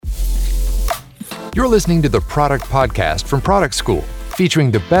You're listening to the Product Podcast from Product School,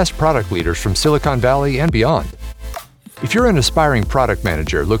 featuring the best product leaders from Silicon Valley and beyond. If you're an aspiring product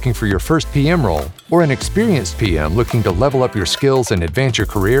manager looking for your first PM role, or an experienced PM looking to level up your skills and advance your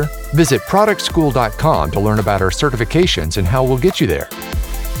career, visit productschool.com to learn about our certifications and how we'll get you there.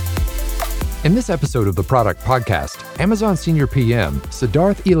 In this episode of the Product Podcast, Amazon Senior PM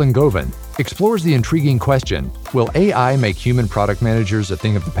Siddharth Elangovan explores the intriguing question, will AI make human product managers a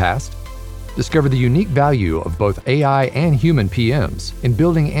thing of the past? Discover the unique value of both AI and human PMs in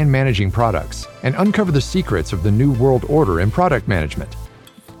building and managing products, and uncover the secrets of the new world order in product management.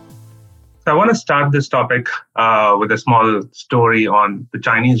 So I want to start this topic with a small story on the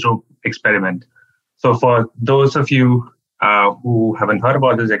Chinese room experiment. So for those of you who haven't heard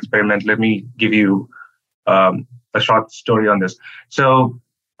about this experiment, let me give you a short story on this. So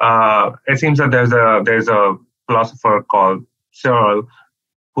it seems that there's a philosopher called Searle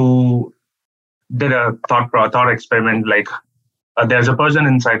who did a thought experiment, like there's a person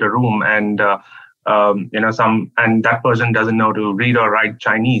inside a room and that person doesn't know to read or write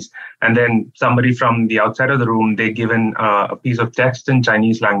Chinese, and then somebody from the outside of the room, they're given a piece of text in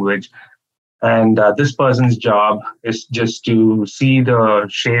Chinese language, and this person's job is just to see the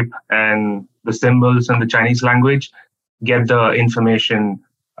shape and the symbols in the Chinese language, get the information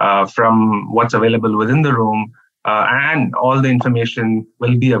from what's available within the room. And all the information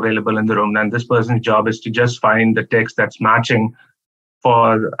will be available in the room. And this person's job is to just find the text that's matching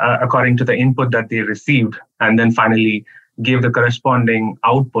for according to the input that they received, and then finally give the corresponding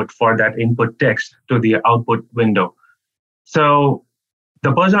output for that input text to the output window. So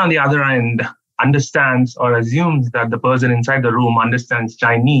the person on the other end understands or assumes that the person inside the room understands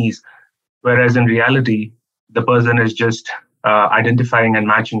Chinese, whereas in reality, the person is just identifying and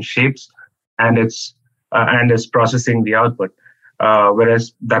matching shapes, and is processing the output,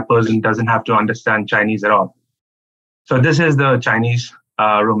 whereas that person doesn't have to understand Chinese at all. So this is the Chinese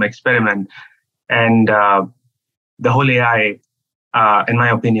room experiment. And the whole AI, in my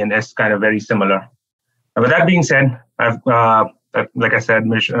opinion, is kind of very similar. With that being said, like I said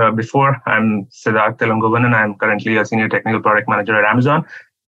before, I'm Siddharth Elangovan, and I'm currently a senior technical product manager at Amazon.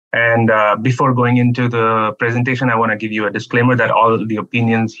 And before going into the presentation, I want to give you a disclaimer that all the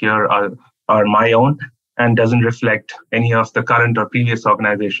opinions here are my own and doesn't reflect any of the current or previous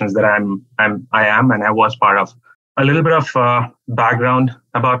organizations that I am and I was part of. A little bit of background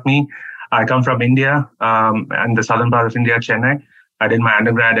about me. I come from India, and the southern part of India, Chennai. I did my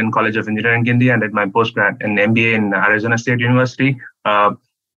undergrad in College of Engineering, India, and did my postgrad in MBA in Arizona State University.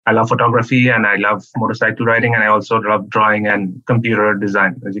 I love photography and I love motorcycle riding, and I also love drawing and computer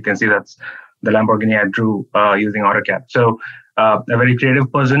design. As you can see, that's the Lamborghini I drew using AutoCAD. So a very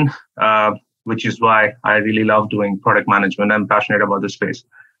creative person, which is why I really love doing product management. I'm passionate about this space.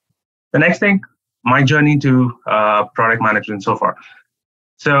 The next thing, my journey to product management so far.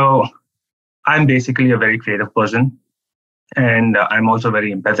 So I'm basically a very creative person, and I'm also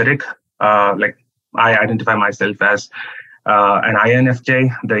very empathetic. Like I identify myself as an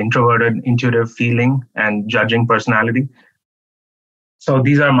INFJ, the introverted, intuitive, feeling, and judging personality. So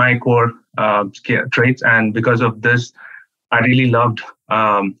these are my core traits, and because of this, I really loved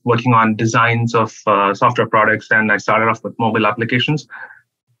working on designs of software products, and I started off with mobile applications,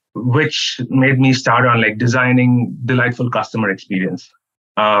 which made me start on like designing delightful customer experience.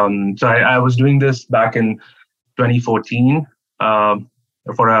 So I was doing this back in 2014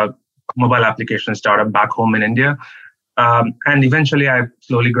 for a mobile application startup back home in India. And eventually I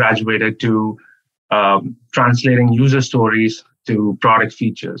slowly graduated to translating user stories to product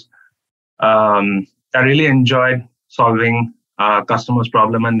features. I really enjoyed solving customers'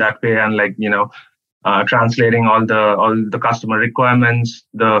 problem in that way, and translating all the customer requirements,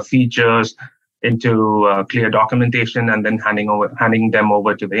 the features into clear documentation, and then handing them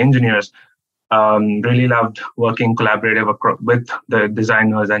over to the engineers. Really loved working collaborative with the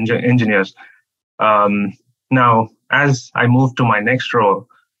designers and engineers. Now, as I moved to my next role,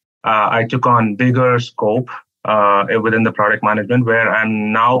 I took on bigger scope within the product management, where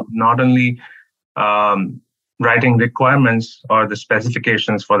I'm now not only writing requirements or the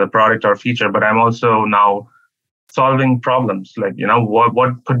specifications for the product or feature, but I'm also now solving problems. Like,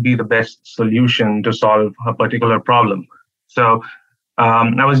 what could be the best solution to solve a particular problem? So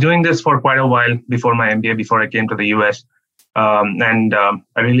I was doing this for quite a while before my MBA, before I came to the US. And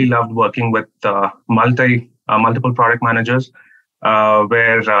I really loved working with multiple product managers,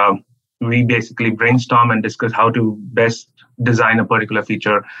 where we basically brainstorm and discuss how to best design a particular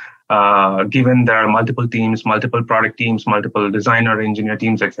feature, given there are multiple teams, multiple product teams, multiple designer, engineer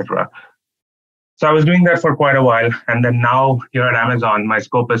teams, etc. So I was doing that for quite a while. And then now here at Amazon, my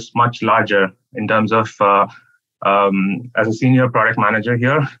scope is much larger in terms of as a senior product manager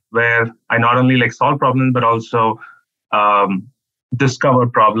here, where I not only like solve problems, but also discover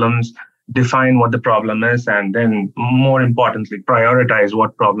problems, define what the problem is, and then more importantly, prioritize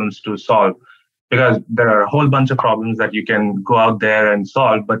what problems to solve. Because there are a whole bunch of problems that you can go out there and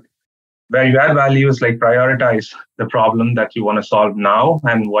solve, but where you add value is like prioritize the problem that you want to solve now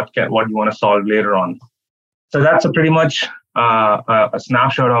and what you want to solve later on. So that's a pretty much a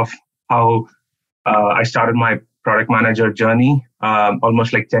snapshot of how I started my product manager journey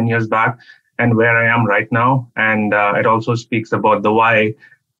almost like 10 years back and where I am right now. And it also speaks about the why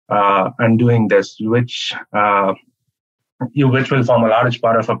I'm doing this, which will form a large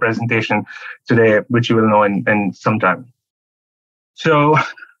part of a presentation today, which you will know in some time. So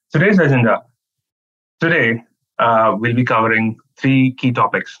today's agenda. Today, we'll be covering 3 key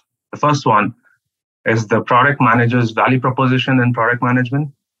topics. The first one is the product manager's value proposition in product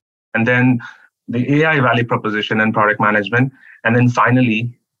management, and then the AI value proposition in product management, and then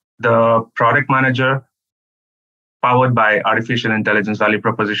finally, the product manager powered by artificial intelligence value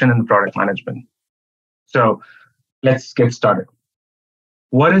proposition in product management. So let's get started.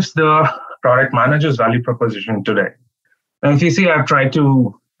 What is the product manager's value proposition today? And if you see, I've tried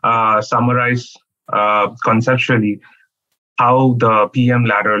to summarize conceptually how the PM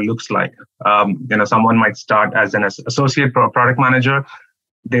ladder looks like. Someone might start as an associate product manager.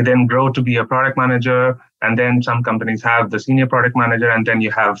 They then grow to be a product manager, and then some companies have the senior product manager, and then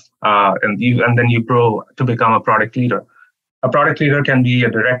you have and then you grow to become a product leader. A product leader can be a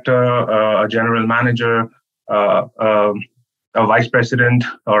director, a general manager, a vice president,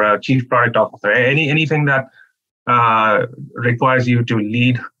 or a chief product officer. Anything that requires you to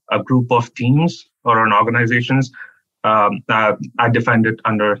lead a group of teams or an organizations. I defined it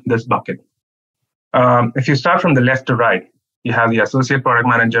under this bucket. If you start from the left to right, you have the associate product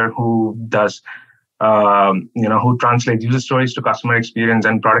manager who does, who translates user stories to customer experience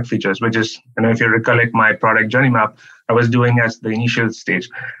and product features, which is, if you recollect my product journey map, I was doing as the initial stage.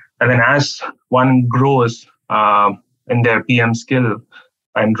 And then as one grows in their PM skill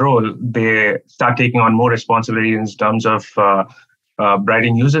and role, they start taking on more responsibility in terms of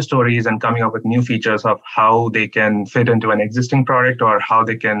writing user stories and coming up with new features of how they can fit into an existing product or how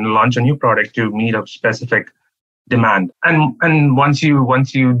they can launch a new product to meet a specific demand. And once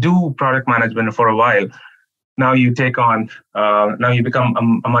you do product management for a while, now you take on now you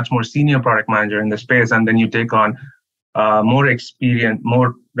become a much more senior product manager in the space, and then you take on more experience,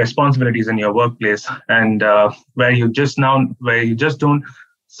 more responsibilities in your workplace, and where you just don't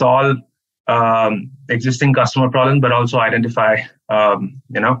solve existing customer problems, but also identify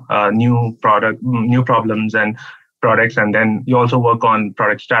new problems and products, and then you also work on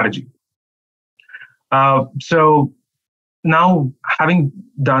product strategy. So now, having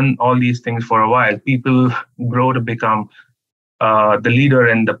done all these things for a while, people grow to become the leader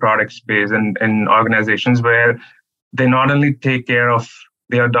in the product space and in organizations where they not only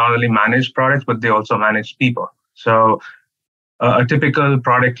manage products, but they also manage people. So a typical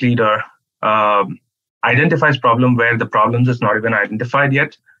product leader identifies problem where the problems is not even identified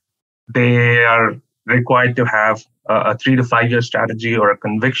yet. They are required to have a 3 to 5 year strategy or a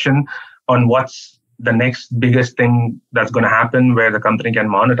conviction on what's the next biggest thing that's going to happen where the company can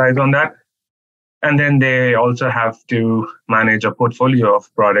monetize on that. And then they also have to manage a portfolio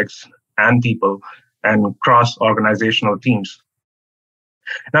of products and people and cross-organizational teams.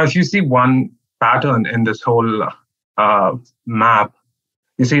 Now, if you see one pattern in this whole map,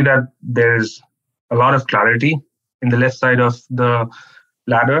 you see that there's a lot of clarity in the left side of the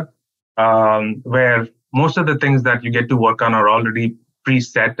ladder, where most of the things that you get to work on are already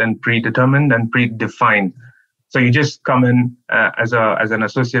preset and predetermined and predefined. So you just come in as an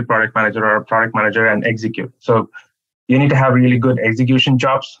associate product manager or a product manager and execute. So you need to have really good execution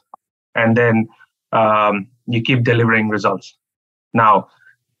jobs, and then you keep delivering results. Now,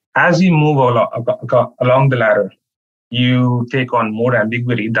 as you move along the ladder, you take on more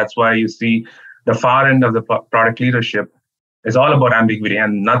ambiguity. That's why you see the far end of the product leadership is all about ambiguity,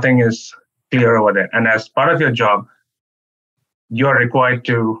 and nothing is clear over there. And as part of your job, you're required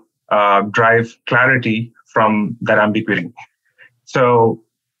to drive clarity from that ambiguity. So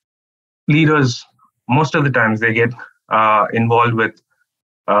leaders, most of the times, they get involved with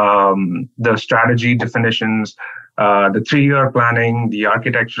the strategy definitions, the 3-year planning, the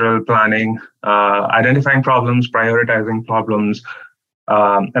architectural planning, identifying problems, prioritizing problems,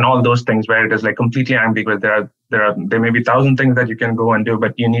 and all those things where it is like completely ambiguous. There may be 1,000 things that you can go and do,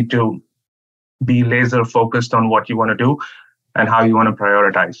 but you need to be laser focused on what you want to do and how you want to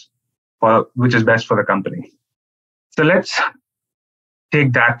prioritize. which is best for the company. So let's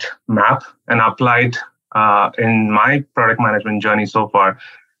take that map and apply it in my product management journey so far,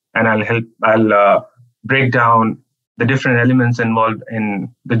 and I'll break down the different elements involved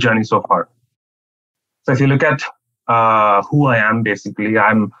in the journey so far. So if you look at who I am, basically,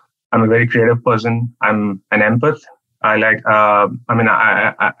 I'm a very creative person. I'm an empath. I'm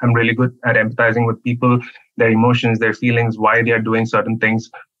really good at empathizing with people, their emotions, their feelings, why they are doing certain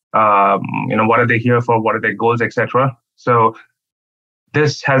things. What are they here for? What are their goals, etc. So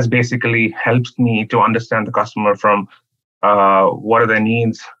this has basically helped me to understand the customer from what are their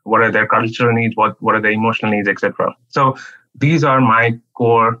needs, what are their cultural needs, what are their emotional needs, etc. So these are my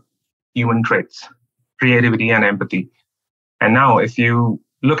core human traits: creativity and empathy. And now, if you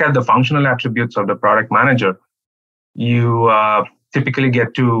look at the functional attributes of the product manager, you typically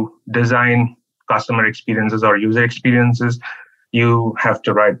get to design customer experiences or user experiences. You have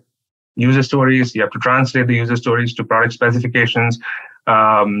to write user stories. You have to translate the user stories to product specifications.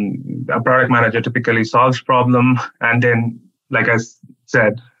 A product manager typically solves problem. And then, like I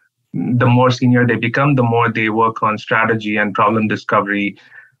said, the more senior they become, the more they work on strategy and problem discovery,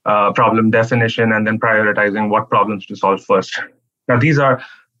 problem definition, and then prioritizing what problems to solve first. Now, these are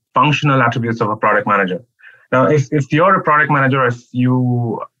functional attributes of a product manager. Now, if you're a product manager, if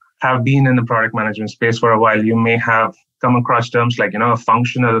you have been in the product management space for a while, you may have come across terms like,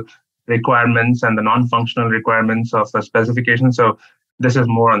 functional requirements and the non-functional requirements of a specification. So this is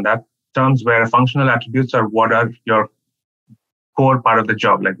more on that terms, where functional attributes are what are your core part of the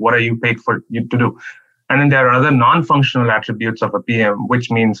job, like what are you paid for you to do. And then there are other non-functional attributes of a PM,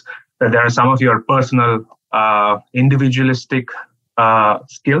 which means that there are some of your personal, individualistic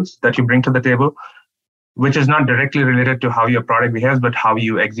skills that you bring to the table, which is not directly related to how your product behaves, but how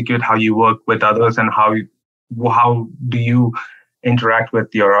you execute, how you work with others, and how do you interact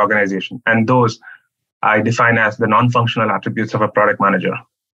with your organization. And those I define as the non-functional attributes of a product manager.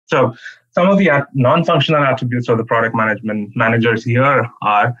 So some of the non-functional attributes of the product management managers here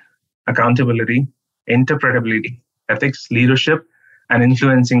are accountability, interpretability, ethics, leadership, and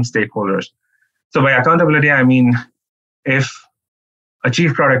influencing stakeholders. So by accountability, I mean, if a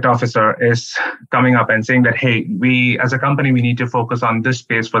chief product officer is coming up and saying that, hey, we as a company, we need to focus on this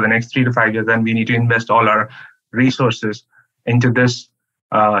space for the next 3 to 5 years, and we need to invest all our resources into this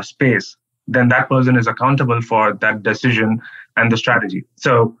space, then that person is accountable for that decision and the strategy.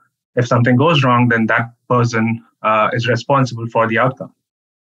 So if something goes wrong, then that person is responsible for the outcome.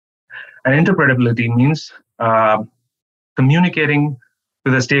 And interpretability means communicating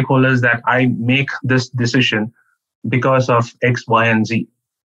to the stakeholders that I make this decision because of X, Y, and Z,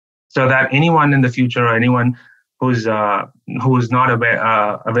 so that anyone in the future or anyone who's not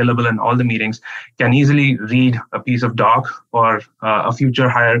available in all the meetings can easily read a piece of doc, or a future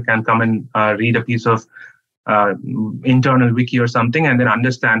hire can come and read a piece of internal wiki or something, and then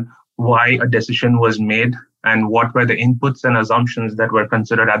understand why a decision was made and what were the inputs and assumptions that were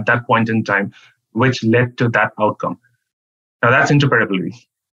considered at that point in time, which led to that outcome. Now that's interpretability.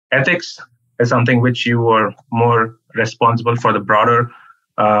 Ethics is something which you are more responsible for the broader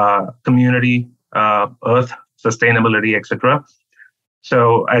community, earth, sustainability, etc.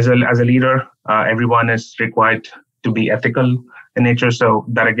 So as a leader, everyone is required to be ethical in nature. So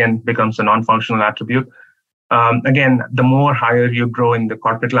that again becomes a non-functional attribute. Again, the more higher you grow in the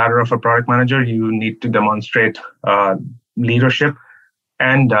corporate ladder of a product manager, you need to demonstrate leadership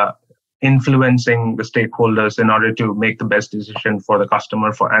and influencing the stakeholders in order to make the best decision for the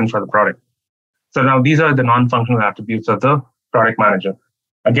customer and for the product. So now these are the non-functional attributes of the product manager.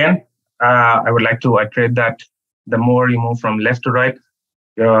 Again, I would like to iterate that the more you move from left to right,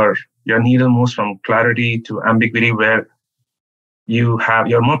 your needle moves from clarity to ambiguity, where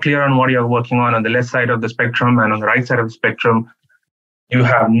you're more clear on what you're working on the left side of the spectrum, and on the right side of the spectrum, you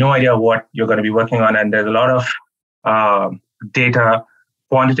have no idea what you're going to be working on. And there's a lot of data,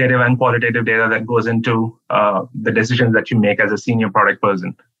 quantitative and qualitative data, that goes into the decisions that you make as a senior product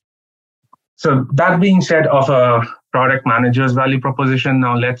person. So that being said of a product manager's value proposition,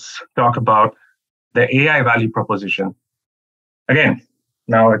 now let's talk about the AI value proposition. Again,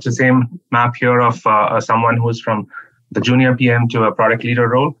 now it's the same map here of someone who's from the junior PM to a product leader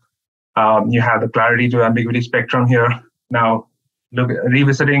role. You have the clarity to ambiguity spectrum here. Now,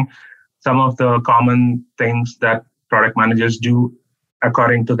 revisiting some of the common things that product managers do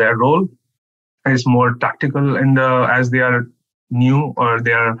according to their role is more tactical as they are new, or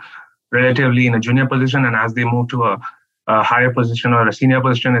they are relatively in a junior position, and as they move to a higher position or a senior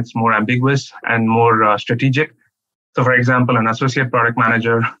position, it's more ambiguous and more strategic. So for example, an associate product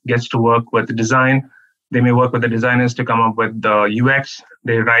manager gets to work with the design. They may work with the designers to come up with the UX.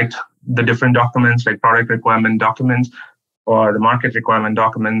 They write the different documents like product requirement documents or the market requirement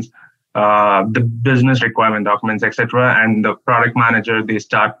documents, the business requirement documents, etc. And the product manager, they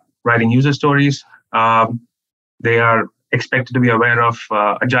start writing user stories. They are expected to be aware of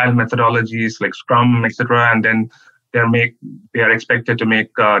agile methodologies like Scrum, etc. And then they are expected to make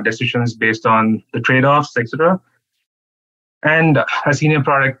decisions based on the trade-offs, etc. And a senior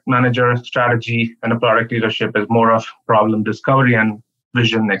product manager strategy and a product leadership is more of problem discovery and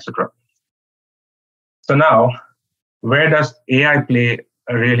vision, etc. So now, where does AI play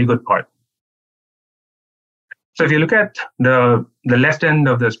a really good part? So if you look at the left end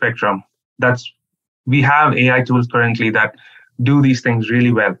of the spectrum, we have AI tools currently that do these things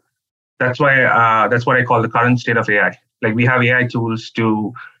really well. That's what I call the current state of AI. Like we have AI tools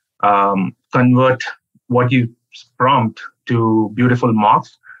to convert what you prompt to beautiful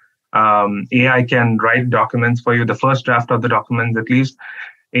mocks. AI can write documents for you, the first draft of the documents at least.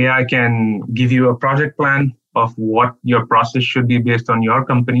 AI can give you a project plan of what your process should be based on your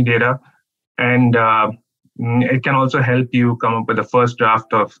company data. And it can also help you come up with the first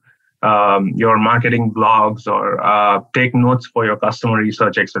draft of your marketing blogs or take notes for your customer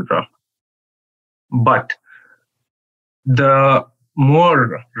research, etc. But the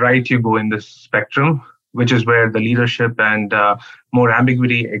more right you go in this spectrum, which is where the leadership and more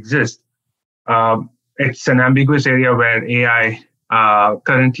ambiguity exists, it's an ambiguous area where AI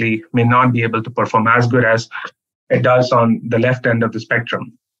currently may not be able to perform as good as it does on the left end of the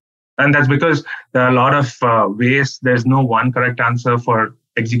spectrum. And that's because there are a lot of ways. There's no one correct answer for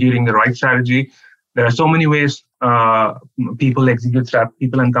executing the right strategy. There are so many ways people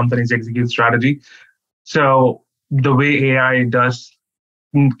and companies execute strategy. So the way AI does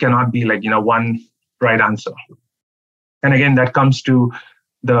cannot be like, one right answer. And again, that comes to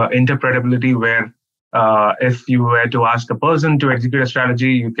the interpretability where if you were to ask a person to execute a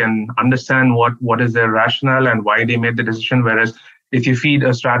strategy, you can understand what is their rationale and why they made the decision. Whereas if you feed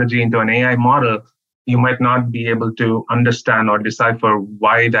a strategy into an AI model, you might not be able to understand or decipher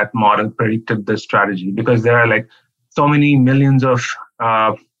why that model predicted this strategy, because there are like so many millions of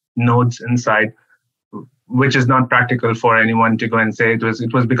nodes inside, which is not practical for anyone to go and say it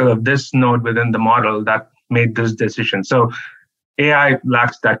was because of this node within the model that made this decision. So AI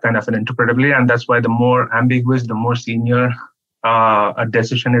lacks that kind of an interpretability, and that's why the more ambiguous, the more senior a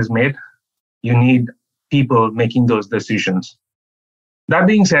decision is made, you need people making those decisions. That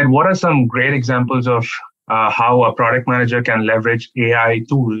being said, what are some great examples of how a product manager can leverage AI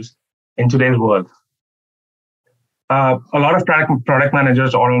tools in today's world? A lot of product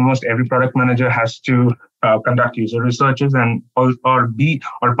managers, or almost every product manager, has to conduct user researches and or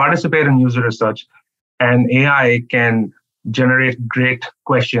participate in user research. And AI can generate great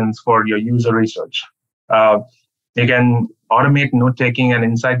questions for your user research. You can automate note taking and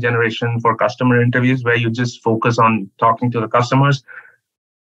insight generation for customer interviews, where you just focus on talking to the customers.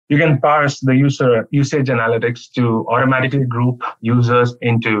 You can parse the usage analytics to automatically group users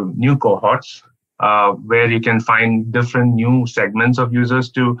into new cohorts, where you can find different new segments of users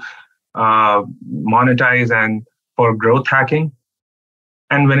to monetize and for growth hacking.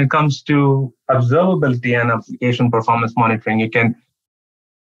 And when it comes to observability and application performance monitoring, you can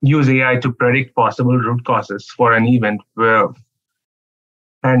use AI to predict possible root causes for an event.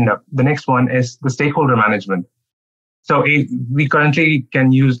 And the next one is the stakeholder management. So we currently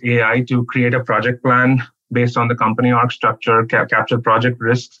can use AI to create a project plan based on the company org structure, capture project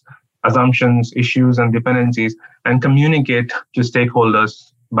risks, assumptions, issues, and dependencies, and communicate to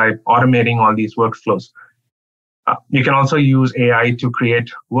stakeholders by automating all these workflows. You can also use AI to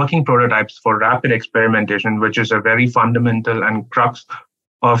create working prototypes for rapid experimentation, which is a very fundamental and crux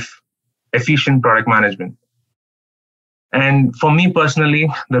of efficient product management. And for me personally,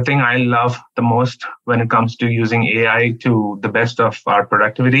 the thing I love the most when it comes to using AI to the best of our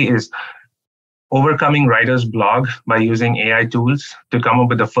productivity is overcoming writer's block by using AI tools to come up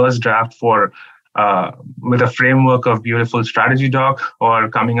with the first draft for with a framework of beautiful strategy doc, or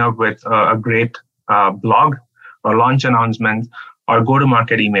coming up with a great blog or launch announcement or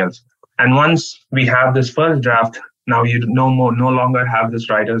go-to-market emails. And once we have this first draft, now you no longer have this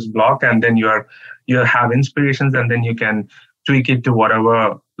writer's block, and then you have inspirations, and then you can tweak it to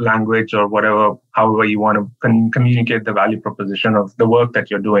whatever language or however you want to communicate the value proposition of the work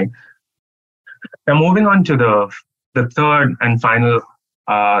that you're doing. Now, moving on to the third and final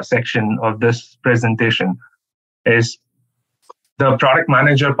section of this presentation is the product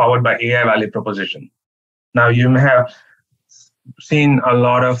manager powered by AI value proposition. Now, you may have seen a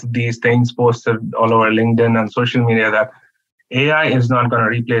lot of these things posted all over LinkedIn and social media that AI is not going to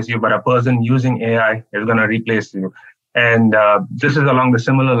replace you, but a person using AI is going to replace you. And this is along the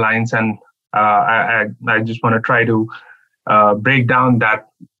similar lines. And I just want to try to break down that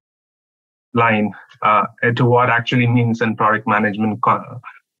line to what actually means in product management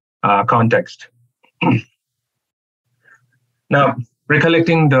context. Now,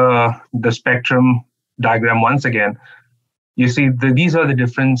 recollecting the spectrum diagram once again, you see these are the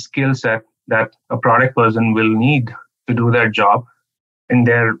different skill set that a product person will need to do their job in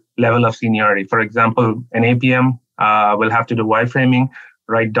their level of seniority. For example, an APM will have to do wireframing,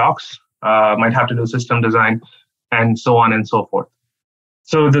 write docs, might have to do system design, and so on and so forth.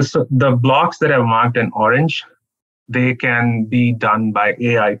 So the blocks that I've marked in orange, they can be done by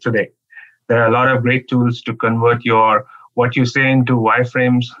AI today. There are a lot of great tools to convert what you say into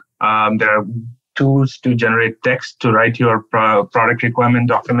wireframes. There are tools to generate text, to write your product requirement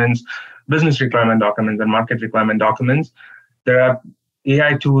documents, business requirement documents, and market requirement documents. There are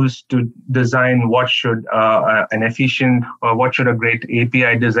AI tools to design what should an efficient or what should a great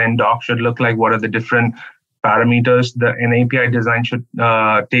API design doc should look like. What are the different parameters that an API design should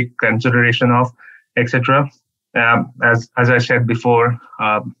take consideration of, etc. As I said before,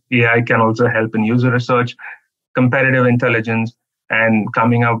 AI can also help in user research, competitive intelligence, and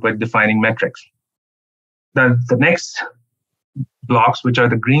coming up with defining metrics. The next blocks, which are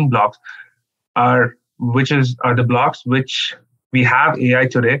the green blocks, are the blocks which we have AI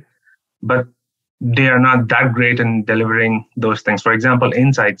today, but they are not that great in delivering those things. For example,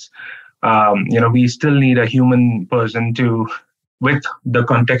 insights. We still need a human person with the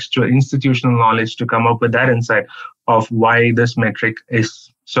contextual institutional knowledge to come up with that insight of why this metric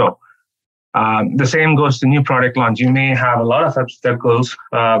is so. The same goes to new product launch. You may have a lot of obstacles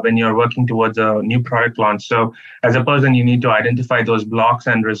when you're working towards a new product launch. So as a person, you need to identify those blocks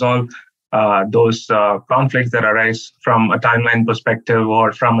and resolve those conflicts that arise from a timeline perspective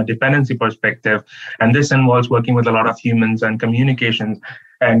or from a dependency perspective. And this involves working with a lot of humans and communications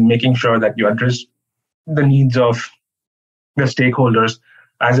and making sure that you address the needs of the stakeholders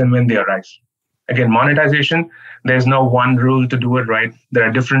as and when they arise. Again, monetization, there's no one rule to do it right. There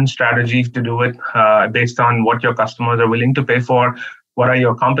are different strategies to do it based on what your customers are willing to pay for, what are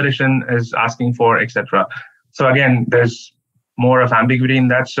your competition is asking for, etc. So again, there's more of ambiguity in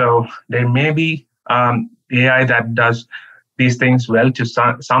that. So there may be AI that does these things well to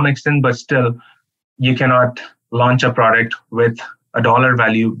some extent, but still you cannot launch a product with a dollar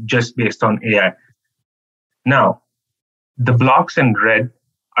value just based on AI. Now, the blocks in red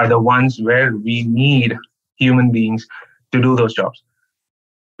are the ones where we need human beings to do those jobs.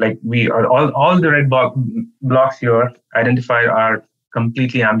 Like we are all the red blocks here identified are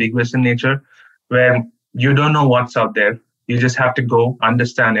completely ambiguous in nature, where you don't know what's out there. You just have to go,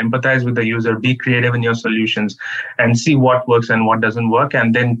 understand, empathize with the user, be creative in your solutions, and see what works and what doesn't work,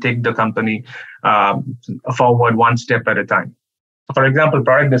 and then take the company forward one step at a time. For example,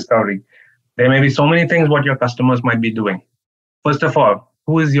 product discovery. There may be so many things what your customers might be doing. First of all,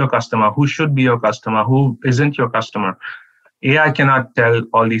 who is your customer? Who should be your customer? Who isn't your customer? AI cannot tell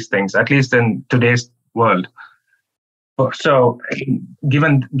all these things, at least in today's world. So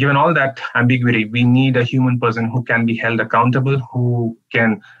given all that ambiguity, we need a human person who can be held accountable, who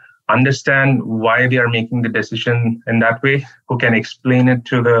can understand why they are making the decision in that way, who can explain it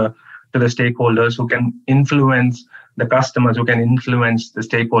to the stakeholders, who can influence the customers, who can influence the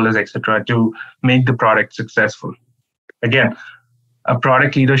stakeholders, etc., to make the product successful. Again, a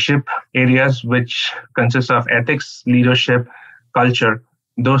product leadership areas which consists of ethics, leadership, culture,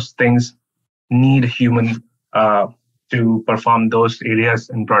 those things need human to perform those areas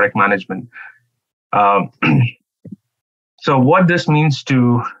in product management. So what this means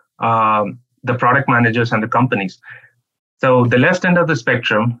to the product managers and the companies. So the left end of the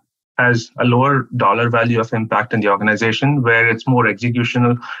spectrum has a lower dollar value of impact in the organization, where it's more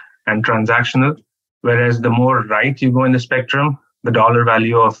executional and transactional. Whereas the more right you go in the spectrum, the dollar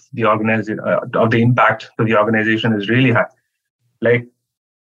value of the of the impact to the organization is really high. Like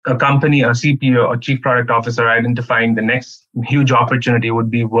a company, a CPO, or chief product officer identifying the next huge opportunity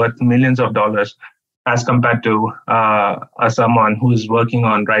would be worth millions of dollars as compared to someone who's working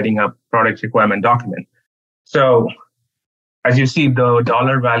on writing a product requirement document. So as you see, the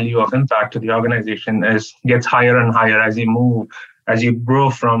dollar value of impact to the organization gets higher and higher as you grow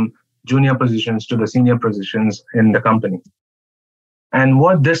from junior positions to the senior positions in the company. And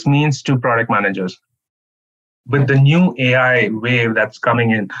what this means to product managers. With the new AI wave that's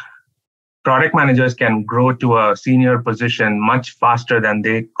coming in, product managers can grow to a senior position much faster than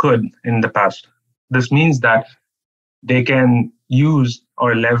they could in the past. This means that they can use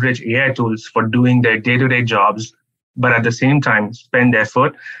or leverage AI tools for doing their day-to-day jobs, but at the same time spend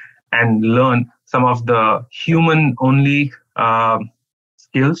effort and learn some of the human-only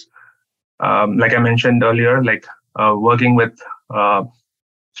skills, like I mentioned earlier, like working with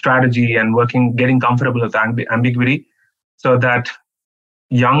strategy and getting comfortable with ambiguity, so that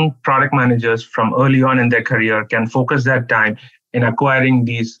young product managers from early on in their career can focus their time in acquiring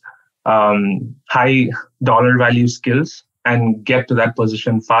these high dollar value skills and get to that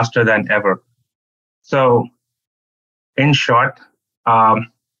position faster than ever. So in short,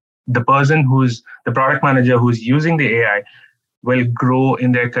 the product manager who's using the AI will grow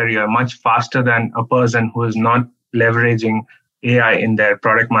in their career much faster than a person who is not leveraging AI in their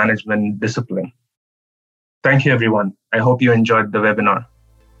product management discipline. Thank you, everyone. I hope you enjoyed the webinar.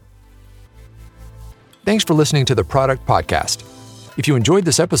 Thanks for listening to the Product Podcast. If you enjoyed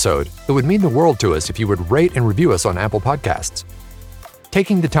this episode, it would mean the world to us if you would rate and review us on Apple Podcasts.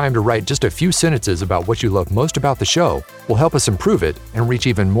 Taking the time to write just a few sentences about what you love most about the show will help us improve it and reach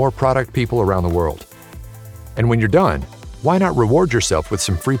even more product people around the world. And when you're done, why not reward yourself with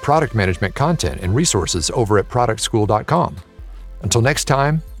some free product management content and resources over at productschool.com? Until next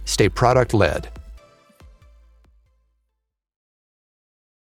time, stay product-led.